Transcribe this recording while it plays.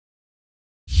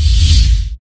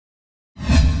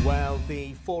Well,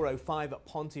 the 405 at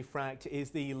Pontefract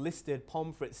is the listed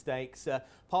Pomfret Stakes,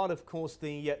 part of course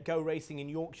the Go Racing in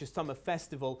Yorkshire Summer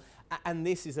Festival, and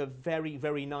this is a very,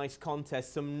 very nice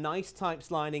contest. Some nice types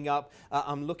lining up.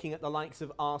 I'm looking at the likes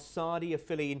of Arsadi, a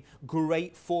filly in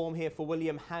great form here for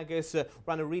William Haggis,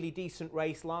 ran a really decent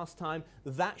race last time.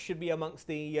 That should be amongst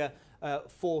the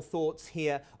four thoughts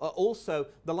here. Also,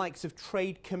 the likes of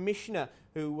Trade Commissioner,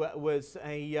 who was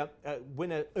a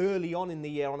winner early on in the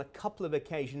year on a couple of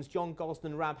occasions. John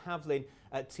Gosden, Rab Havlin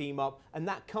team up, and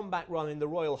that comeback run in the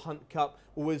Royal Hunt Cup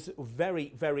was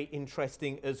very, very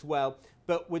interesting as well.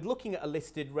 But with looking at a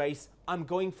listed race, I'm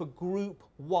going for Group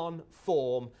 1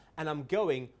 form, and I'm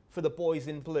going for the Boys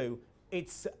in Blue.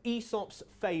 It's Aesop's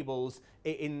Fables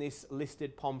in this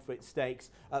listed Pomfret Stakes.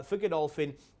 For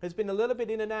Godolphin has been a little bit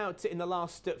in and out in the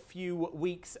last few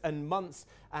weeks and months.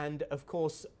 And of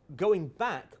course, going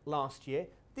back last year,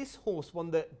 this horse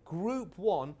won the Group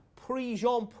 1 Prix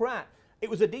Jean Prat. It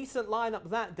was a decent lineup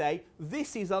that day.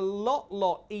 This is a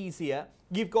lot easier.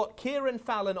 You've got Kieran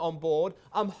Fallon on board.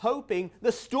 I'm hoping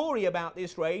the story about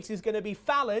this race is going to be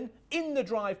Fallon in the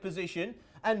drive position,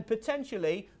 and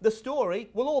potentially the story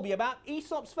will all be about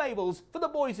Aesop's Fables for the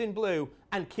Boys in Blue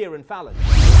and Kieran Fallon.